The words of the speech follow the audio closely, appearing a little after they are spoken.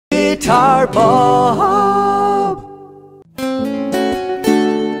Guitar Bob.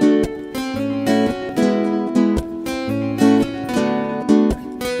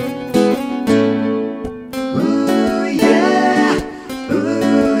 Ooh yeah,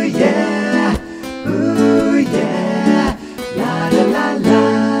 ooh yeah, ooh yeah, la la la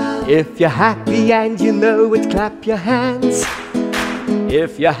la. If you're happy and you know it, clap your hands.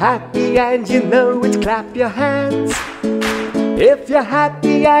 If you're happy and you know it, clap your hands. If you're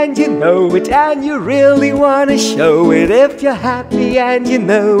happy and you know it, and you really want to show it. If you're happy and you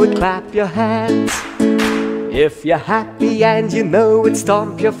know it, clap your hands. If you're happy and you know it,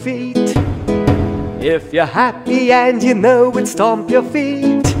 stomp your feet. If you're happy and you know it, stomp your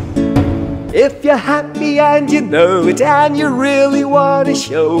feet. If you're happy and you know it, and you really want to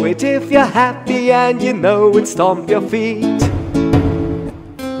show it. If you're happy and you know it, stomp your feet.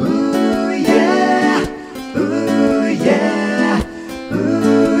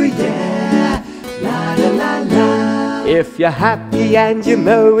 If you're happy and you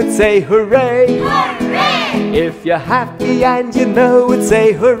know it, say hooray! Hooray! If you're happy and you know it,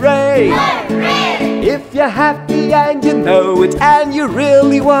 say hooray! Hooray! If you're happy and you know it, and you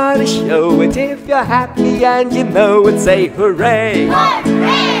really want to show it. If you're happy and you know it, say hooray!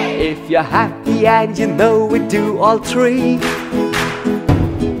 Hooray! If you're happy and you know it, do all three.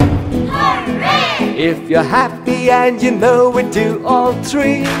 Hooray! If you're happy and you know it, do all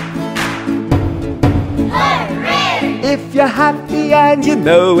three. If you're happy and you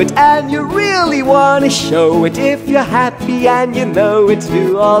know it, and you really want to show it. If you're happy and you know it,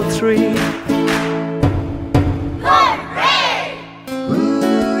 do all three. Hooray!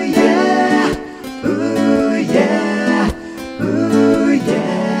 Ooh yeah, ooh yeah, ooh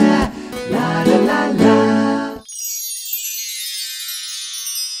yeah, la la la la.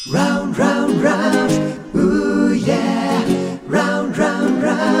 Round, round, round, ooh yeah, round, round,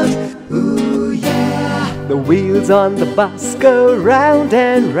 round, ooh yeah. The wheels on the bus go round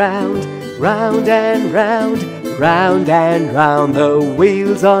and round, round and round, round and round. The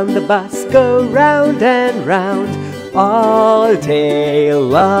wheels on the bus go round and round all day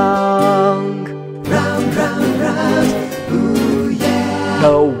long. Round, round, round, ooh yeah.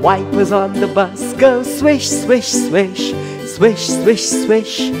 The wipers on the bus go swish, swish, swish, swish, swish,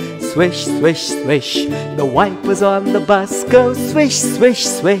 swish, swish, swish, swish. The wipers on the bus go swish, swish,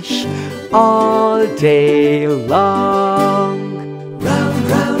 swish all day long. Round,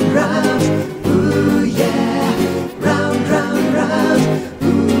 round, round, ooh yeah. Round, round, round,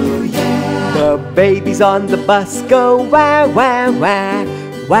 ooh yeah. The babies on the bus go wah, wah, wah,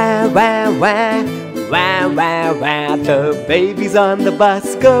 wah, wah, wah, wah, wah, wah. The babies on the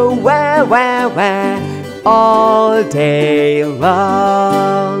bus go wah, wah, wah all day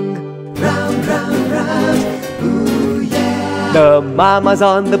long. Round, round, round, ooh yeah. The mamas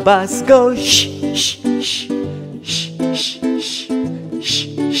on the bus go shh, shh, shh, shh, shh, shh, shh,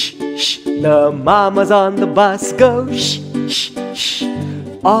 shh, shh. The mamas on the bus go shh, shh, shh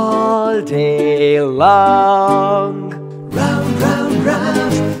all day long. Round, round,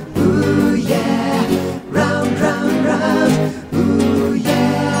 round, ooh yeah. Round, round, round, ooh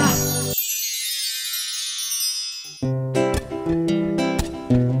yeah.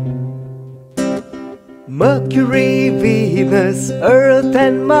 Mercury, Venus, Earth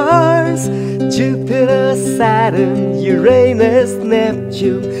and Mars, Jupiter, Saturn, Uranus,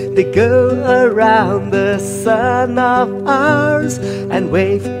 Neptune. They go around the sun of ours and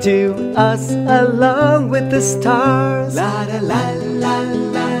wave to us along with the stars. La da la la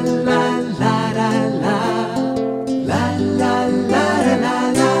la la la da la, la la la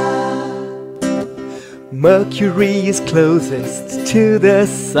la la. Mercury is closest to the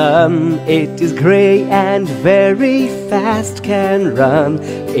sun. It is grey and very fast, can run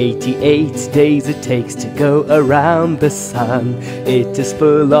 88 days it takes to go around the sun. It is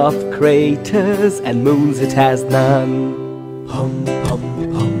full of craters and moons it has none. Hum,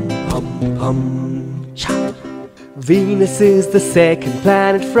 hum, hum, hum, hum, cha. Venus is the second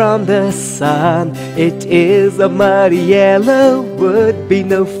planet from the sun. It is a muddy yellow, would be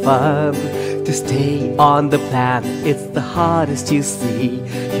no fun to stay on the planet. It's the hottest you see.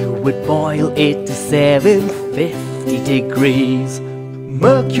 You would boil it to 750 degrees.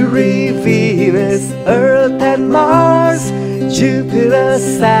 Mercury, Venus, Earth and Mars, Jupiter,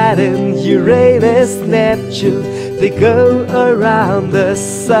 Saturn, Uranus, Neptune. They go around the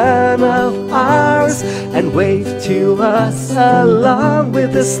sun of ours and wave to us along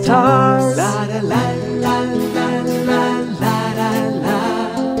with the stars. La da la la la la la la la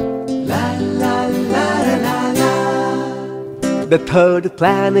la la la la. The third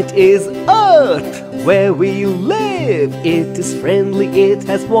planet is Earth. where we live. It is friendly, it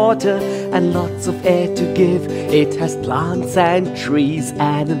has water and lots of air to give. It has plants and trees,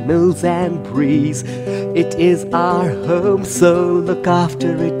 animals and breeze. It is our home, so look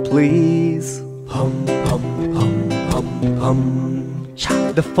after it, please. Hum, hum, hum, hum, hum.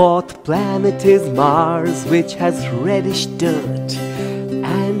 The fourth planet is Mars, which has reddish dirt,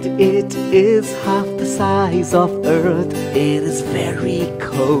 and it is half the size of Earth. It is very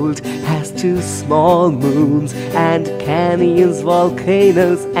cold, has 2 small moons, and canyons,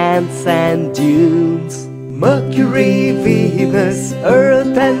 volcanoes, and sand dunes. Mercury, Venus,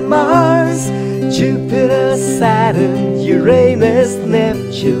 Earth, and Mars, Jupiter, Saturn, Uranus,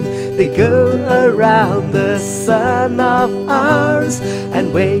 Neptune, they go around the sun of ours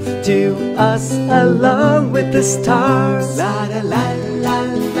and wave to us along with the stars. La la la la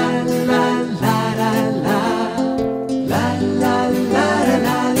la la la la la la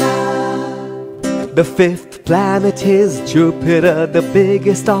la la. The fifth planet is Jupiter, the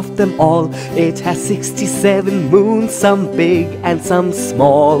biggest of them all. It has 67 moons, some big and some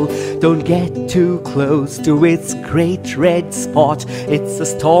small. Don't get too close to its great red spot. It's a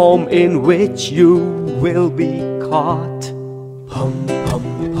storm in which you will be caught. Hum, hum,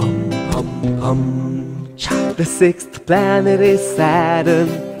 hum, hum, hum. The sixth planet is Saturn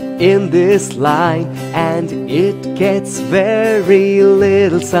in this line, and it gets very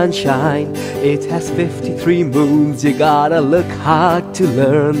little sunshine. It has 53 moons, you gotta look hard to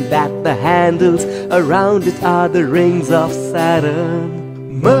learn that the handles around it are the rings of Saturn.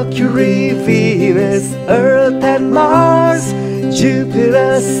 Mercury, Venus, Earth, and Mars,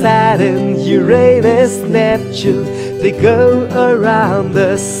 Jupiter, Saturn, Uranus, Neptune, they go around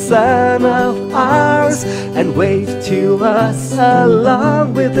the sun of ours and wave to us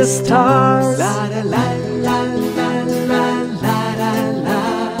along with the stars. La la la la la la la la la la.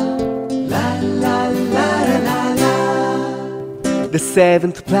 The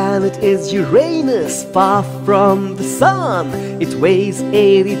seventh planet is Uranus, far from the sun. It weighs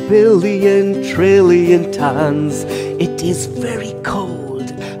 80 billion trillion tons. It is very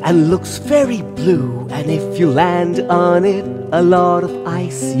cold and looks very blue, and if you land on it, a lot of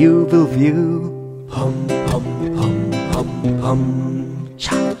ice you will view. Hum, hum, hum, hum, hum.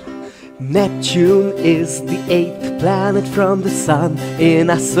 Cha. Neptune is the 8th planet from the sun in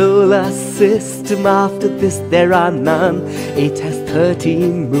our solar system. After this there are none. It has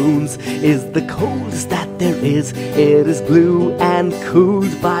 13 moons, is the coldest that there is. It is blue and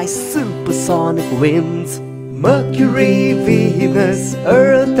cooled by supersonic winds. Mercury, Venus,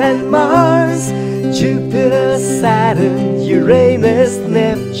 Earth, and Mars, Jupiter, Saturn, Uranus,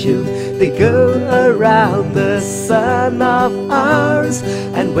 Neptune, they go around the sun of ours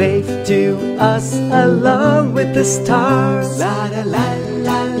and wave to us along with the stars. La la la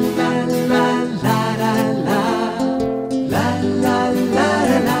la la la la la la la la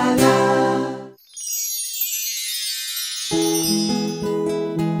la la.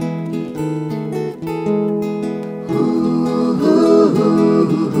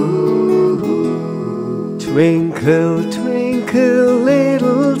 Twinkle, twinkle,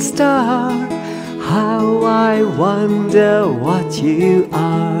 little star, how I wonder what you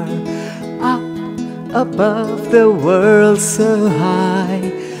are. Up above the world so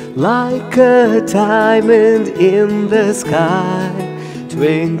high, like a diamond in the sky.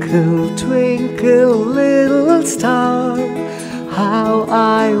 Twinkle, twinkle, little star, how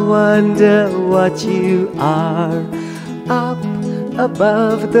I wonder what you are. Up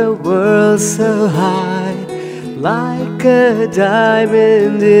above the world so high, like a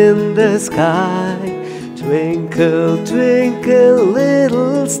diamond in the sky. Twinkle, twinkle,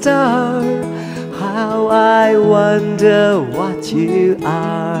 little star, how I wonder what you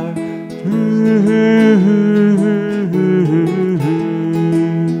are.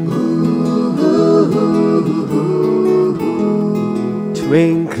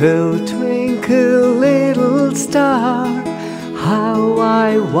 Twinkle, twinkle, little star, how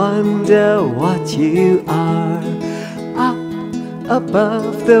I wonder what you are. Up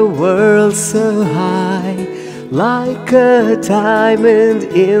above the world so high, like a diamond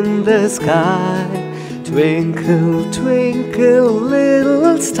in the sky. Twinkle, twinkle,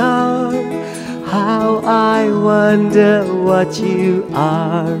 little star, how I wonder what you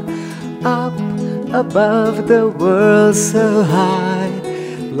are. Up above the world so high,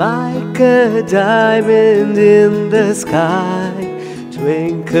 like a diamond in the sky.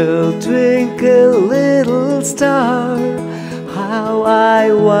 Twinkle, twinkle, little star, how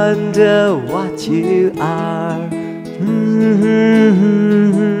I wonder what you are.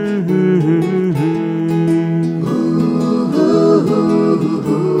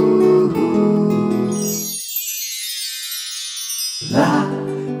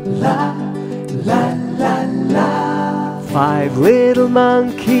 la, la, la, la. 5 little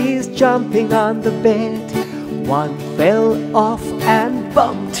monkeys jumping on the bed. One fell off and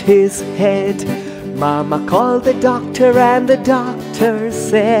bumped his head. Mama called the doctor and the doctor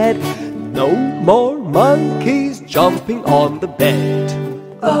said, no more monkeys jumping on the bed.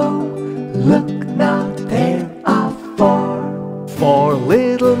 Oh, look now, there are 4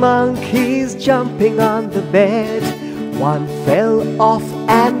 little monkeys jumping on the bed. One fell off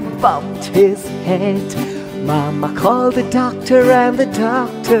and bumped his head. Mama called the doctor and the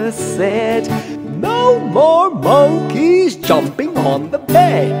doctor said, no more monkeys jumping on the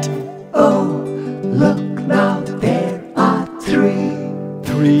bed. Oh, look now, there are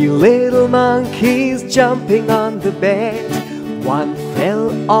 3 little monkeys jumping on the bed. One fell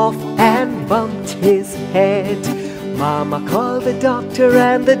off and bumped his head. Mama called the doctor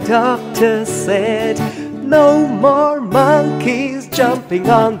and the doctor said, no more monkeys jumping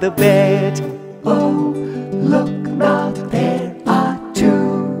on the bed. Oh, look now, there are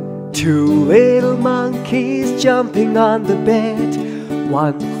 2 little monkeys jumping on the bed.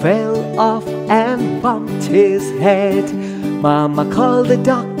 One fell off and bumped his head. Mama called the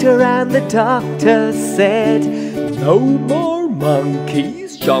doctor and the doctor said, no more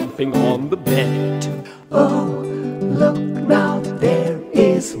monkeys jumping on the bed. Oh, look now, there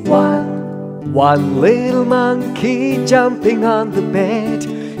is 1 little monkey jumping on the bed.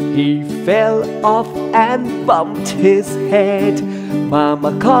 He fell off and bumped his head.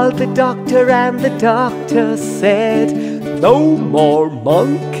 Mama called the doctor and the doctor said, no more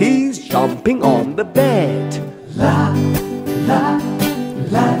monkeys jumping on the bed. La, la,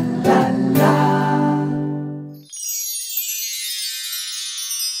 la, la, la.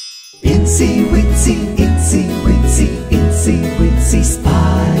 Incy wincy, incy wincy, incy wincy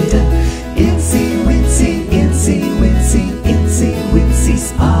spider. Incy wincy, incy wincy, incy wincy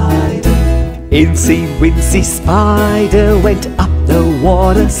spider. Incy wincy spider went up the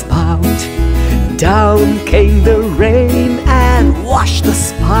water spout. Down came the rain and washed the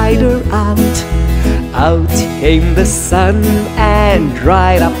spider out. Out came the sun and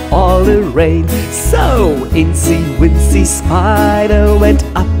dried up all the rain. So Incy wincy spider went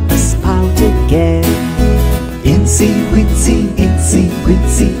up the spout again. Incy wincy, incy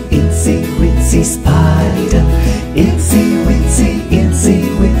wincy, incy wincy spider. Incy wincy, incy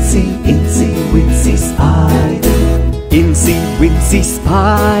wincy, incy wincy spider. Incy wincy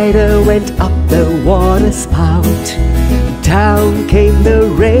spider went up the water spout. Down came the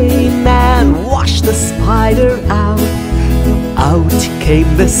rain and washed the spider out. Out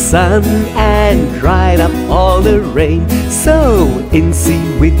came the sun and dried up all the rain. So Incy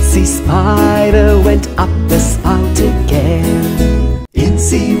wincy spider went up the spout again.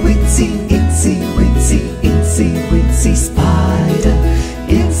 Incy wincy, incy wincy, incy wincy spider.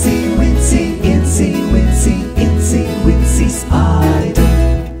 Incy wincy, incy wincy, incy wincy spider.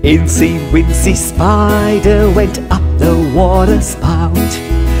 Incy wincy spider went up the water spout.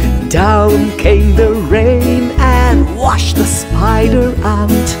 Down came the rain and washed the spider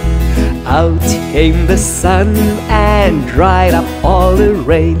out. Out came the sun and dried up all the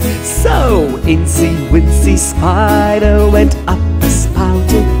rain. So Incy wincy spider went up the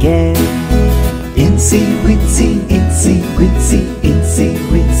spout again. Incy wincy, incy wincy, incy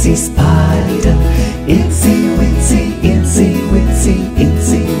wincy spider. Incy wincy, incy wincy,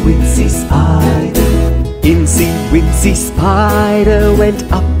 incy wincy spider. Incy wincy spider went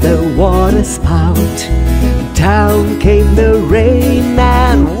up the water spout. Down came the rain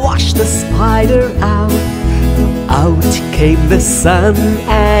and washed the spider out. Out came the sun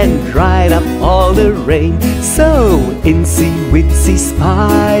and dried up all the rain. So Incy wincy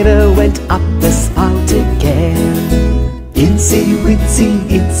spider went up the spout again. Incy wincy,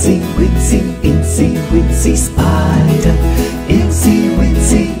 incy wincy, incy wincy spider. Incy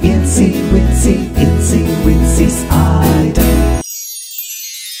wincy, incy wincy, incy wincy spider.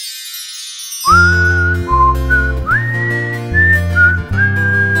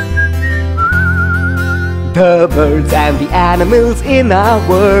 The birds and the animals in our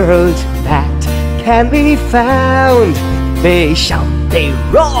world that can be found. They shout, they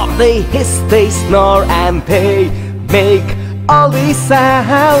roar, they hiss, they snore, and they make all these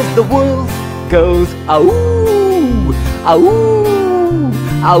sounds. The wolf goes awoo, awoo,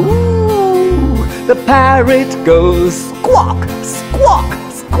 awoo. The parrot goes squawk, squawk,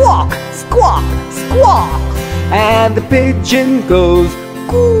 squawk, squawk, squawk. And the pigeon goes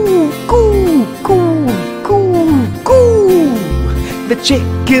coo, coo, coo, coo, coo. The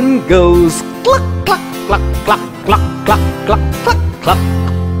chicken goes cluck, cluck, cluck, cluck, cluck, cluck, cluck, cluck, cluck.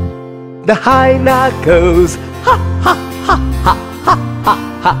 The hyena goes ha, ha, ha, ha, ha, ha,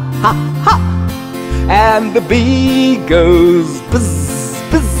 ha, ha, ha. And the bee goes buzz,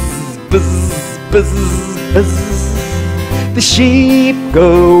 buzz, buzz, buzz, buzz. The sheep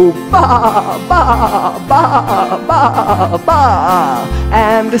go ba, ba, ba, ba, ba.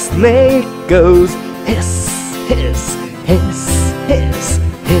 And the snake goes hiss, hiss, hiss, hiss,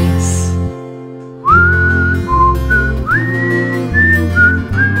 hiss.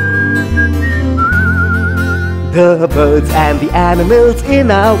 The birds and the animals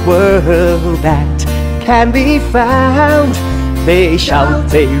in our world that can be found. They shout,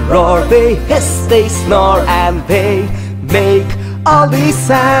 they roar, they hiss, they snore, and they make all these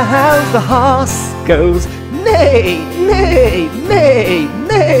sounds. The horse goes neigh, neigh, neigh,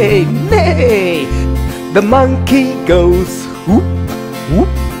 neigh, neigh. The monkey goes whoop, whoop,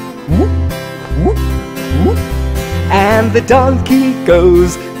 whoop, whoop, whoop. And the donkey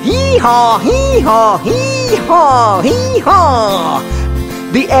goes hee-haw, hee-haw, hee-haw, hee-haw.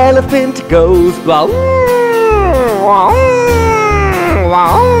 The elephant goes wow, wow,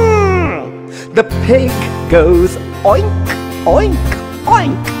 wow. The pig goes oink, oink,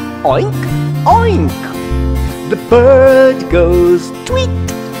 oink, oink, oink. The bird goes tweet,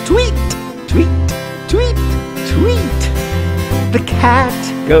 tweet, tweet, tweet, tweet. The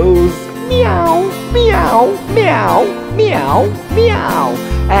cat goes meow, meow, meow, meow, meow.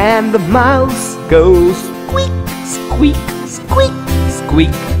 And the mouse goes squeak, squeak, squeak,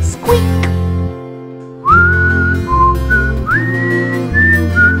 squeak, squeak.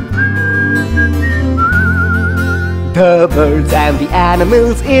 The birds and the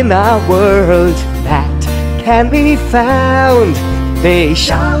animals in our world that can be found. They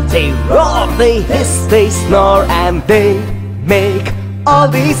shout, they roar, they hiss, they snore, and they make all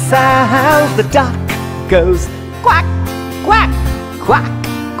these sounds. The duck goes quack, quack, quack,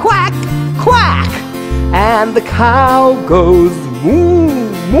 quack, quack. And the cow goes moo,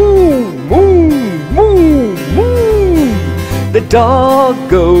 moo, moo, moo, moo. The dog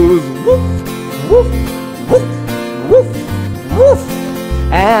goes woof, woof, woof, woof, woof.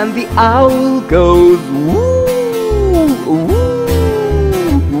 And the owl goes woo, woo,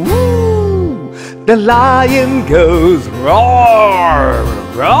 woo. The lion goes roar,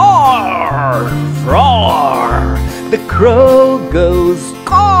 roar, roar. The crow goes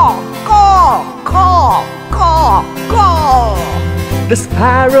caw, caw, caw, caw, caw. The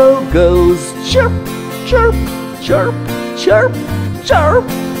sparrow goes chirp, chirp, chirp, chirp, chirp.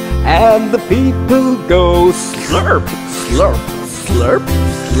 And the people go slurp, slurp, slurp,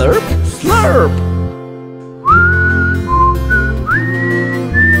 slurp, slurp.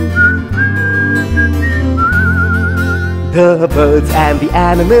 The birds and the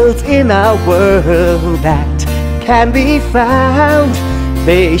animals in our world that can be found.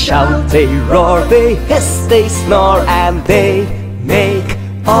 They shout, they roar, they hiss, they snore, and they make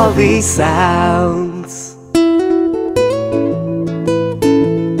all these sounds.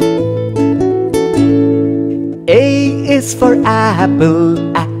 A is for apple,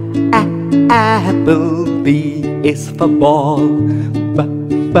 apple. B is for ball,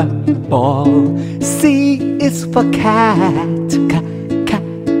 ball. C is for cat,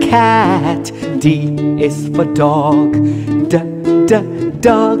 cat. D is for dog,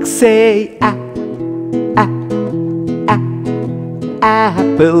 dog. Say apple,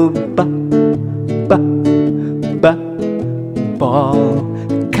 ball.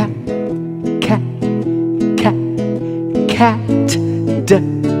 Cat,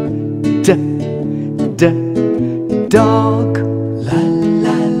 dog. La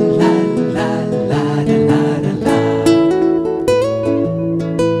la la la la la la la.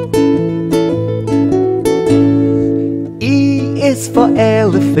 E is for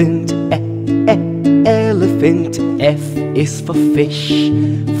elephant, elephant. F is for fish,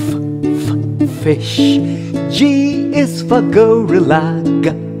 fish. G is for gorilla,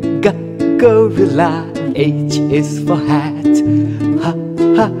 gorilla. H is for hat,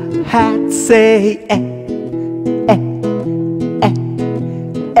 hat. Say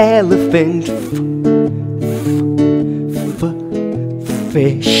elephant,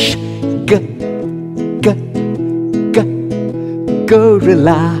 fish,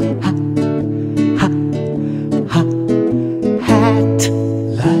 gorilla, hat.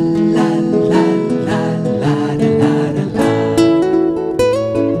 La la la la la la la.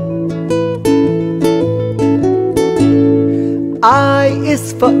 I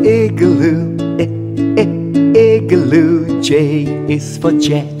is for igloo, igloo. J is for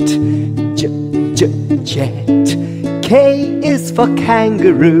jet, jet. K is for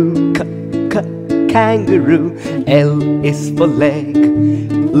kangaroo, kangaroo. L is for leg,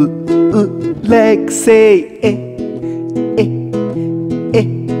 leg. Say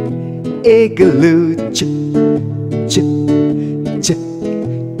igloo, j, j, j,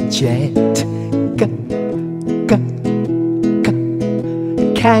 jet, g, g, g,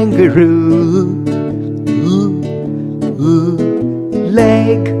 kangaroo,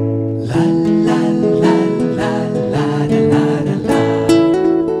 leg, la la la la la la la la.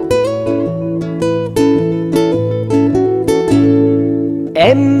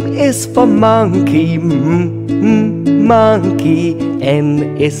 M is for monkey, monkey.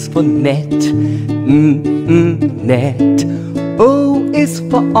 N is for net, net. O is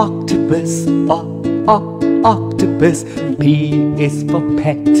for octopus, octopus. P is for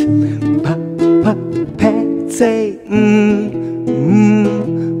pet, pet. Say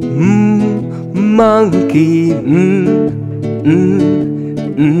monkey,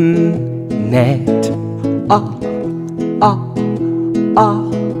 net.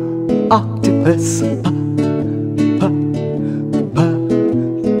 Octopus,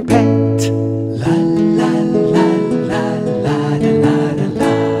 pet. La la la la la la la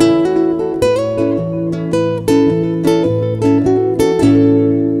la.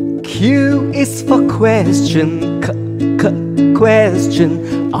 Q is for question, question.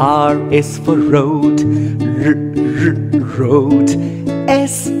 R is for road, road.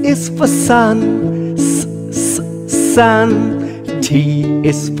 S is for sun, sun. T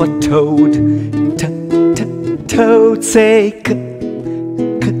is for toad, toad. Say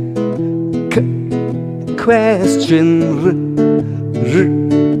question,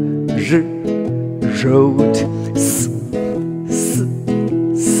 road,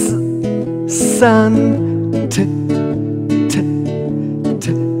 sun,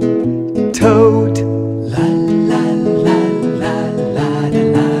 toad. La la la la la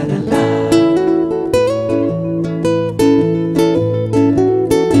la la la.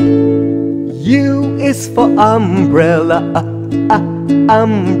 U is for umbrella,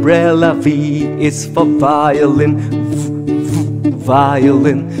 umbrella. V is for violin,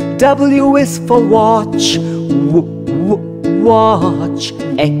 violin. W is for watch, watch.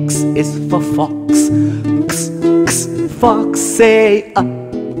 X is for fox, fox. Say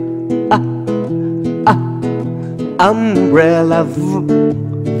umbrella,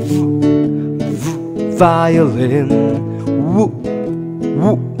 violin,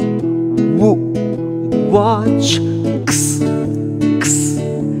 watch,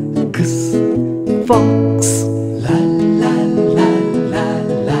 fox. La la la la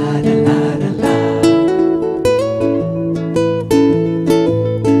la la la.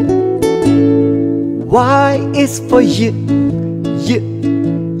 Y is for yellow.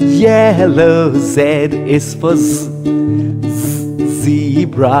 Z is for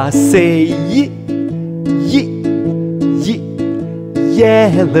zebra. Say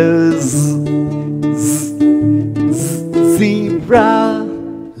yellow zebra.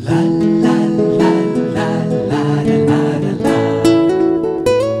 La la la la la la la.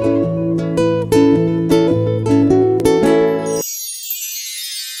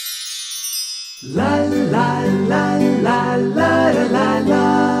 La la la la la la la.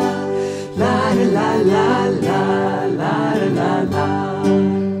 La la la la la la la.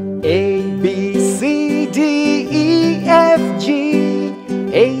 A B C D E F G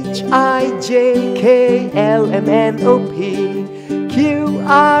H I J K L M N O P Q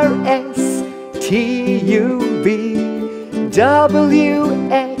R S T U V W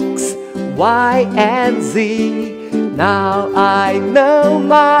X Y and Z. Now I know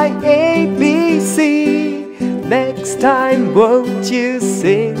my ABC. Next time won't you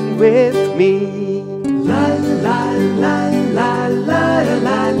sing with me? La la la la la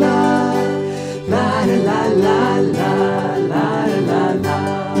la la. La la la la la la la.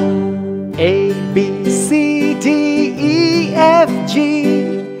 A B C D E F G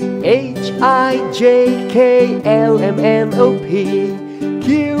H I J K L M N O P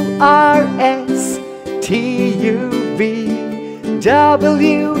Q R S T U V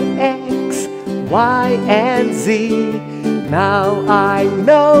W X Y and Z. Now I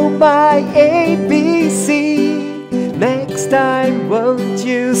know my ABC. Next time won't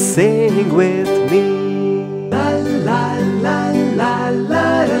you sing with me? La la la la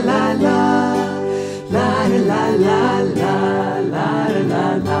la la la. La la la la la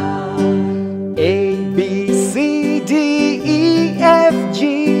la la. A B C D E F G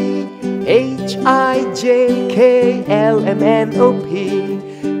H I J K L M N O P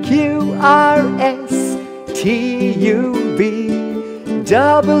Q R S T U V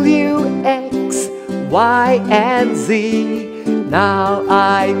W X Y and Z. Now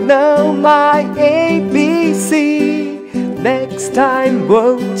I know my ABC. Next time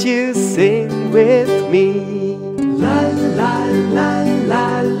won't you sing with me? La la la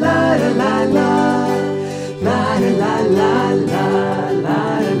la la la.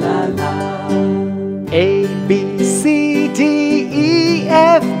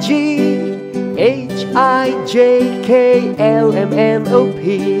 JKLMNOP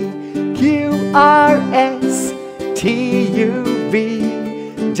QRSTUV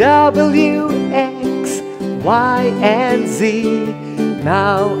WXYZ.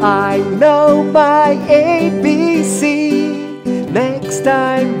 Now I know my ABC. Next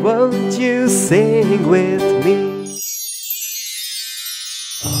time won't you sing with me?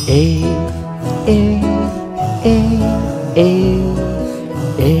 A, A, A, A,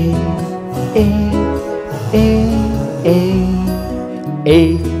 A, A, A,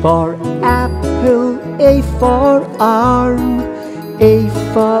 A for apple, A for arm, A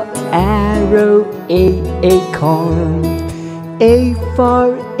for arrow, acorn, A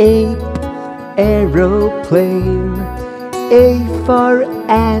for ape, aeroplane, A for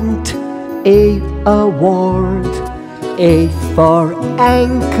ant, award, A for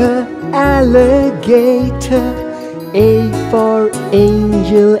anchor, alligator, A for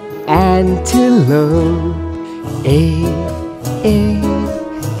angel, antelope. A, A,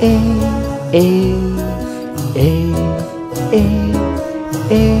 A, A, A,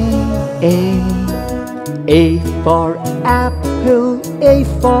 A, A, A for apple, A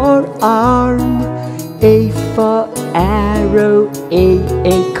for arm, A for arrow,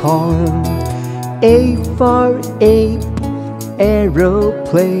 acorn, A for ape,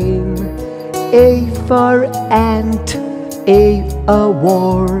 aeroplane, A for ant,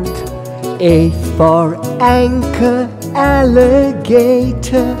 award, A for anchor,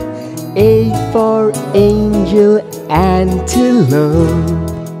 alligator, A for angel, antelope.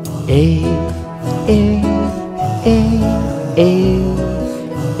 A, A, A,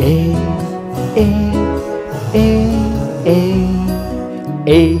 A, A, A,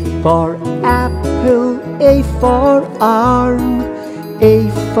 A for apple, A for arm, A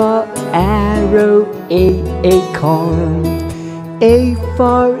for arrow, acorn, A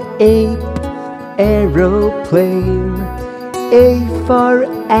for ape, aeroplane, A for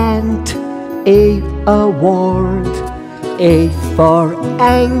ant, award, A for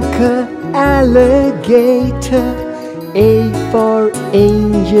anchor, alligator, A for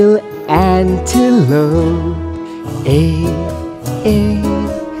angel, antelope. A, A,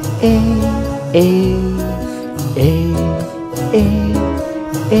 A, A,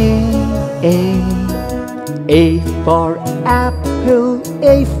 A, A for apple,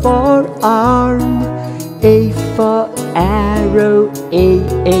 A for arm, A for arrow,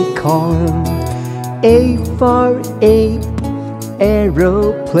 acorn, A for ape,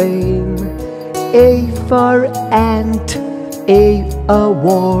 aeroplane, A for ant,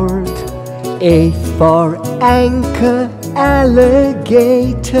 award, A for anchor,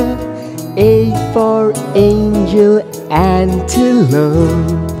 alligator, A for angel,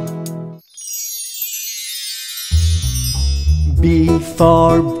 antelope. B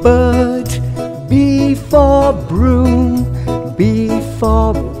for bird, B for broom, B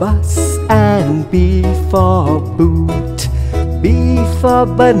for bus and B for boot, B for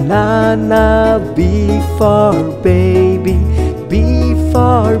banana, B for baby, B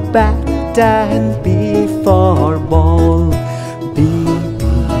for bat and B for ball. B, B,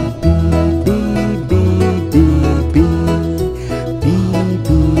 B, B, B, B, B,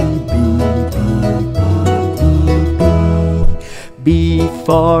 B, B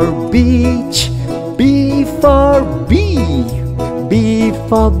for beach, B for bee, B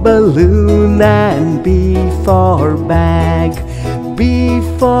for balloon and B for bag, B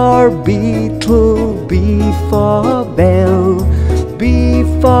for beetle, B for bell, B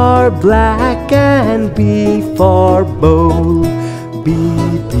for black and B for bowl. B,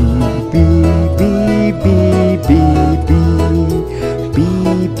 B, B, B, B, B, B, B,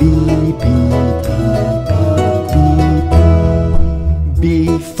 B, B, B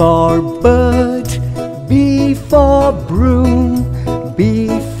for bird, B for broom, B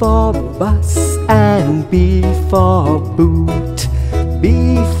for bus and B for boot, B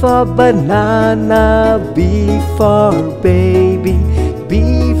for banana, B for baby, B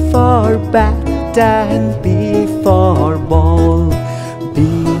for bat and B for ball. B,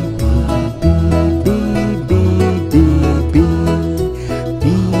 B, B, B, B, B, B,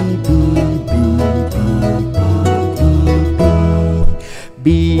 B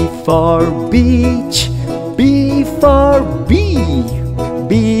for beach, B for bee,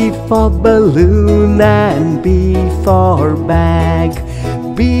 B for balloon and B for bag,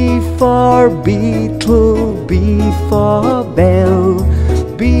 B for beetle, B for bell,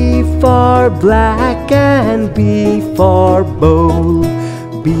 B for black and B for bowl.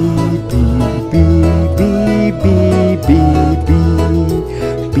 B, B, B, B, B, B, B,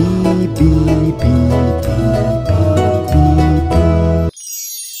 B, B, B, B.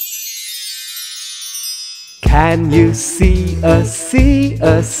 you see a C,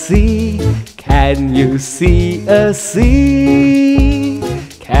 a C? Can you see a C?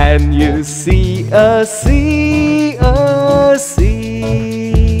 Can you see a C, a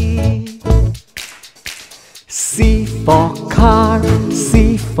C? C for car,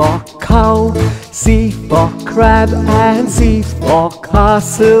 C for cow, C for crab and C for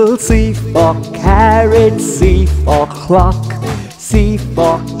castle, C for carrot, C for clock, C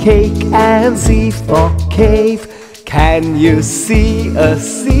for cake and C for cave. Can you see a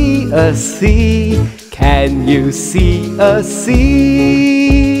C, a C? Can you see a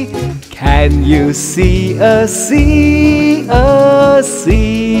C? Can you see a C, a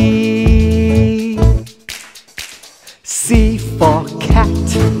C? C for cat,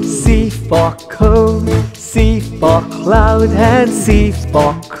 C for cone, C for cloud and C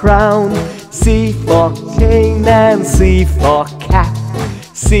for crown, C for cane and C for cap,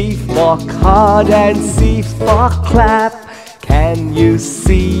 C for card and C for clap. Can you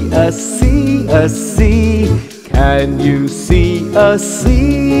see a C, a C? Can you see a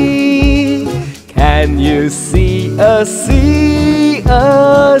C? Can you see a C,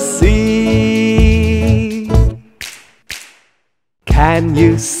 a C? Can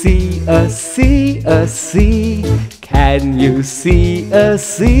you see a C, a C? Can you see a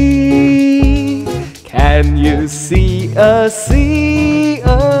C? Can you see a C,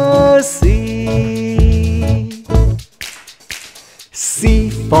 a C? C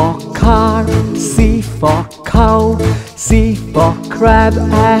for car, C for cow, C for crab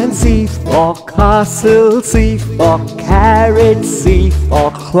and C for castle, C for carrot, C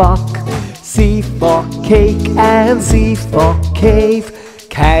for clock, C for cake and C for cave.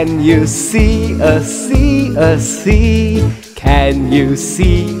 Can you see a C, a C? Can you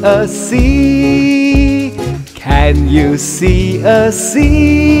see a C? Can you see a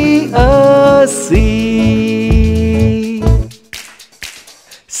C, a C?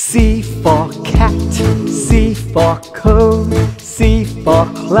 C for cat, C for cone, C for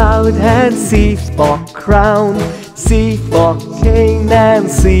cloud and C for crown, C for cane and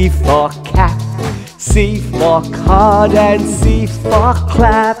C for cap, C for card and C for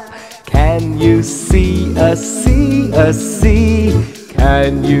clap. Can you see a C, a C?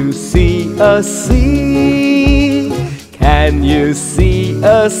 Can you see a C? Can you see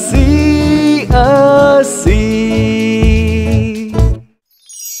a C, a C?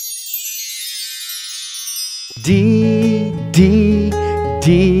 D, D,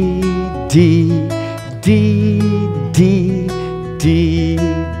 D, D, D, D, D,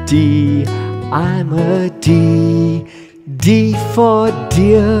 D. I'm a D. D for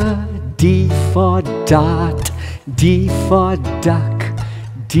deer, D for dart, D for duck,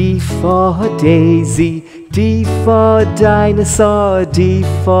 D for daisy, D for dinosaur, D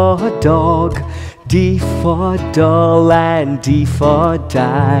for dog, D for doll and D for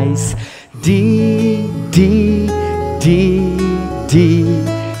dice. D, D, D, D,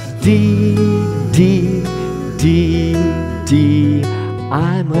 D, D, D, D.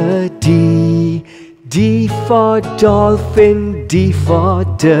 I'm a D. D for dolphin, D for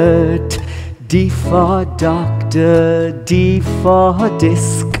dirt, D for doctor, D for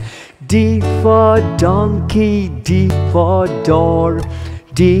disc, D for donkey, D for door,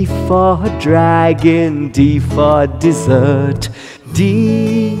 D for dragon, D for dessert.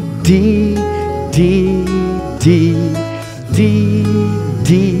 D, D, D, D, D,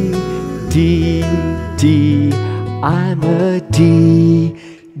 D, D, D. I'm a D.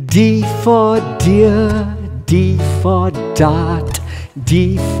 D for deer, D for dart,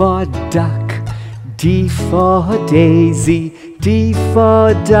 D for duck, D for daisy, D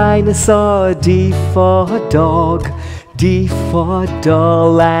for dinosaur, D for dog, D for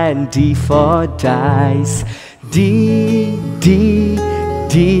doll and D for dice. D, D,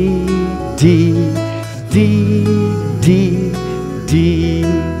 D, D, D, D, D,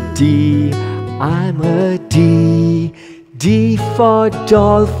 D. I'm a D. D for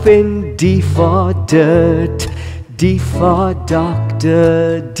dolphin, D for dirt, D for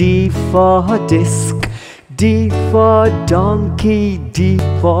doctor, D for disc, D for donkey, D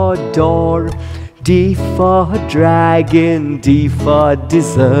for door, D for dragon, D for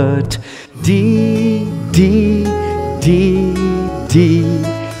dessert. D, D, D, D,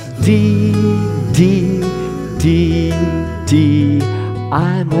 D, D, D, D.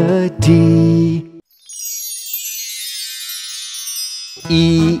 I'm a D.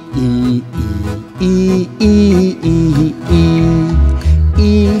 E, E, E, E, E, E, E.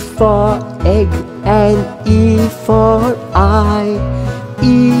 E for egg and E for eye.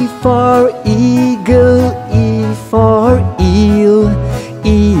 E for eagle, E for eel.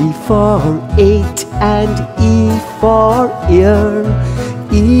 E for 8 and E for ear,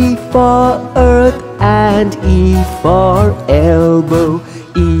 E for earth and E for elbow,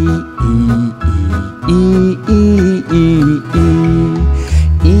 E, E, E, E, E, E.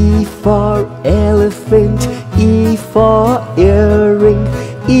 E for elephant, E for earring,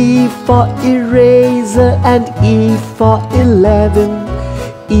 E for eraser and E for 11,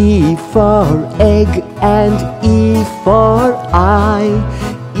 E for egg and E for eye,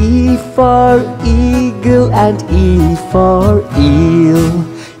 E for eagle and E for eel,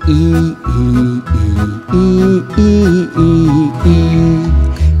 E, E, E, E, E, E, E.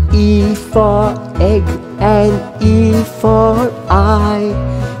 E for egg and E for eye,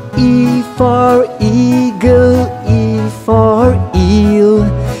 E for eagle, E for eel,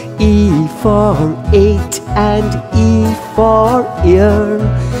 E for 8 and E for ear,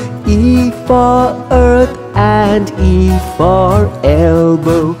 E for earth and E for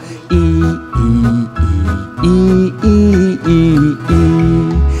elbow, E, E, E, E, E, E.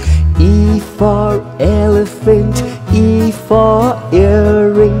 E for elephant, E for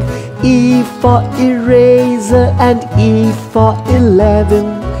earring, E for eraser and E for 11,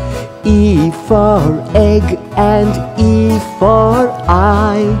 E for egg and E for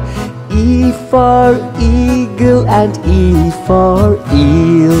eye, E for eagle and E for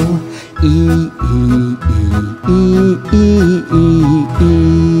eel, E, E, E, E, E, E,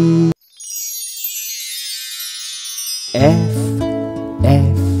 E. F,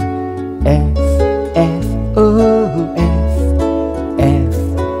 F, F, F, oh, F, F,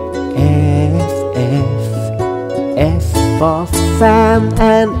 F, F. F for fan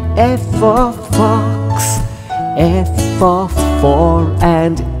and F for fox, F for 4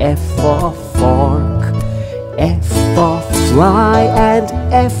 and F for fork, F for fly and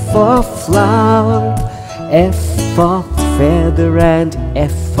F for flower, F for feather and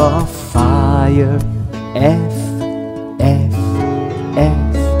F for fire, F, F,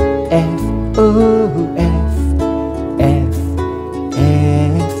 F, F, oh, F, F,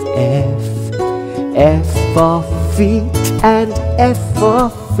 F, F. F for feet and F for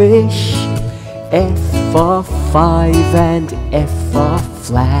fish, F for 5 and F for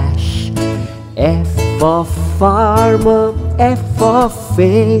flash, F for farmer, F for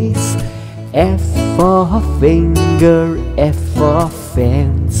face, F for finger, F for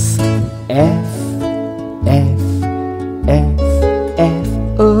fence, F, F, F, F,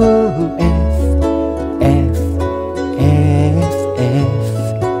 oh, F, F, F, F.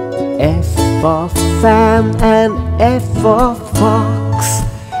 F for fan and F for fox,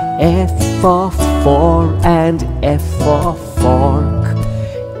 F for 4 and F for fork,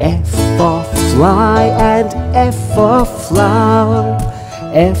 F for fly and F for flower,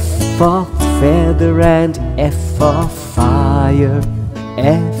 F for feather and F for fire,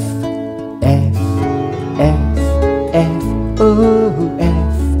 F, F, F, F, oh,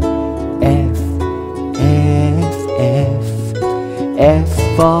 F, F, F, F.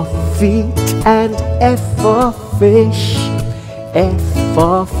 F for feet and F for fish, F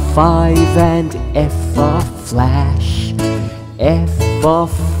for 5 and F for flash, F for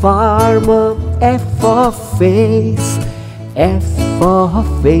farmer, F for face, F for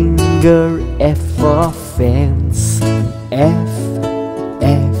finger, F for fence, F,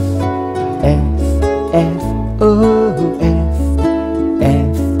 F, F, F, oh, F,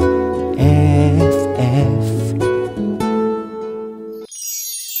 F, F, F.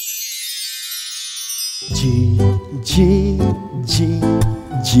 G, G, G,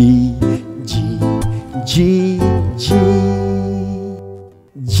 G, G, G, G.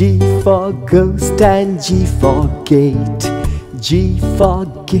 G for ghost and G for gate, G for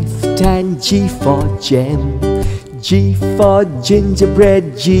gift and G for gem, G for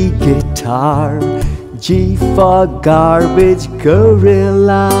gingerbread, G guitar, G for garbage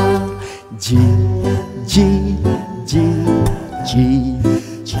gorilla, G, G, G, G,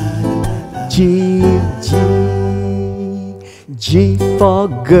 G, G. G for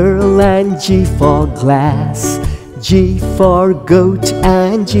girl and G for glass, G for goat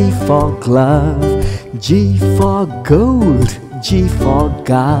and G for glove, G for gold, G for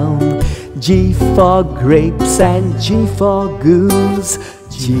gown, G for grapes and G for goose,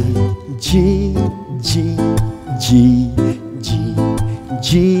 G, G, G, G, G,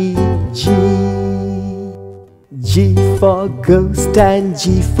 G, G. G for ghost and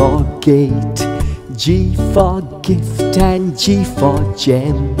G for gate, G for gift and G for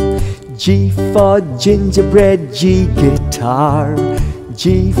gem, G for gingerbread, G guitar,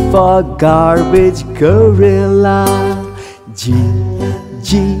 G for garbage gorilla, G,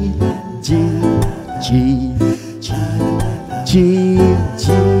 G, G, G, G, G,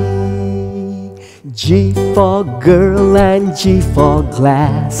 G. G for girl and G for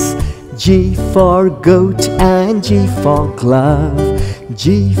glass, G for goat and G for glove,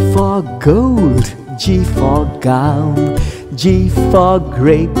 G for gold, G for gown, G for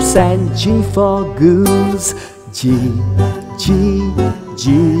grapes and G for goose. G, G, G,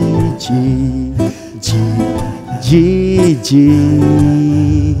 G, G, G, G,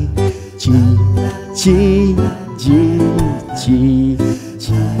 G, G, G, G,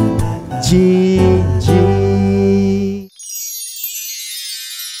 G, G.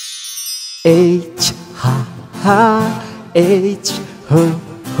 H, ha, ha, H, ho,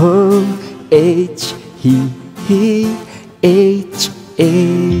 ho, H, he, H,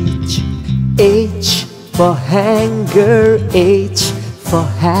 H. H for hanger, H for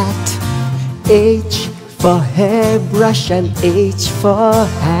hat, H for hairbrush and H for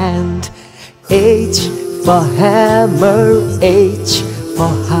hand, H for hammer, H for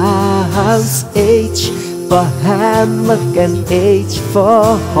house, H for hammock and H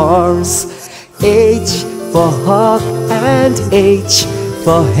for horse, H for hawk and H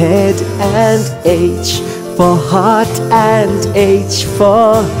for head and H for heart and H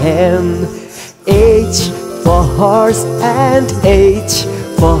for hen, H for horse and H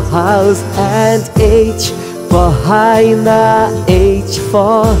for house and H for hyena, H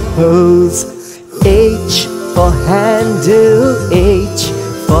for hose, H for handle, H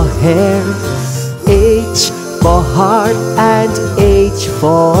for hair, H for heart and H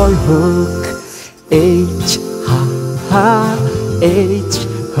for hook, H, ha, ha, H,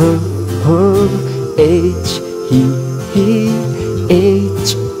 ho, ho, H, he,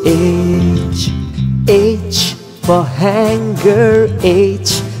 H, H. H for hanger,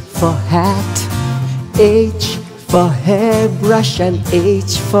 H for hat, H for hairbrush and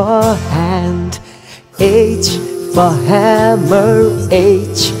H for hand, H for hammer,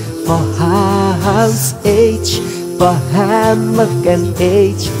 H for house, H for hammock and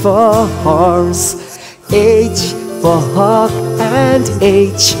H for horse, H for hawk and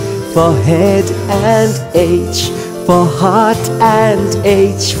H for head and H for heart and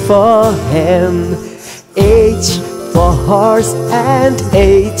H for hen, H for horse and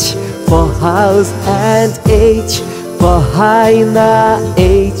H for house and H for hyena,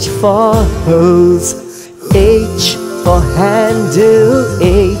 H for hose, H for handle,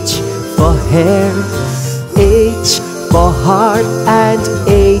 H for hair, H for heart and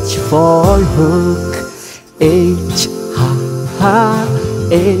H for hook, H, ha, ha,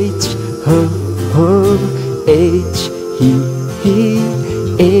 H, ho, ho, H, he,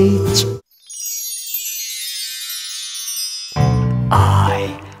 H.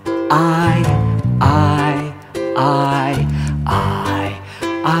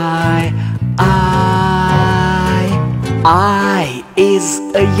 I is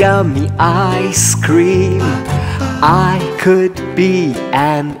a yummy ice cream. I could be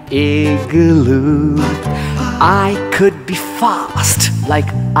an igloo. I could be fast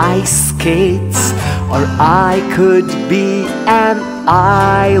like ice skates, or I could be an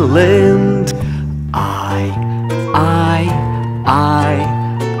island.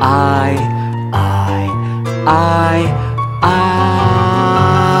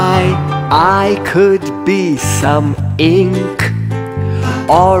 I could be some ink,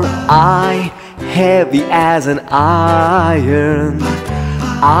 or I heavy as an iron.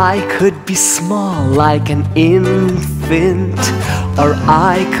 I could be small like an infant, or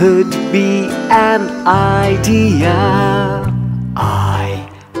I could be an idea.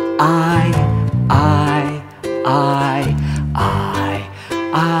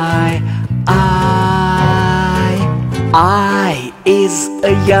 I is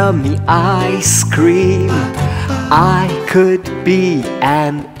a yummy ice cream. I could be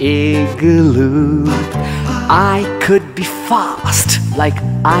an igloo. I could be fast like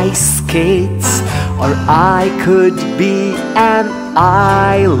ice skates, or I could be an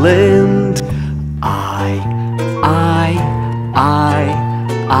island.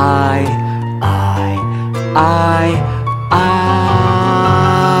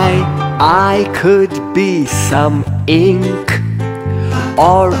 I could be some ink,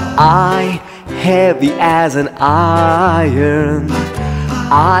 or I heavy as an iron.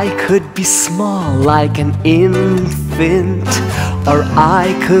 I could be small like an infant, or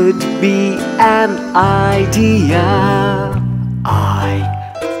I could be an idea.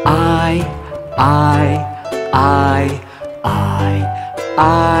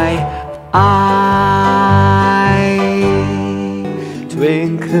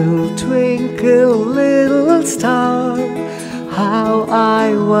 Twinkle, twinkle, little star, how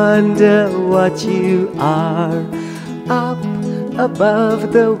I wonder what you are. Up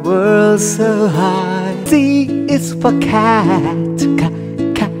above the world so high. C is for cat,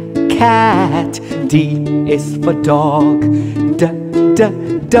 cat. D is for dog,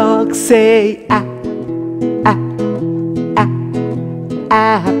 dog. Say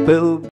apple.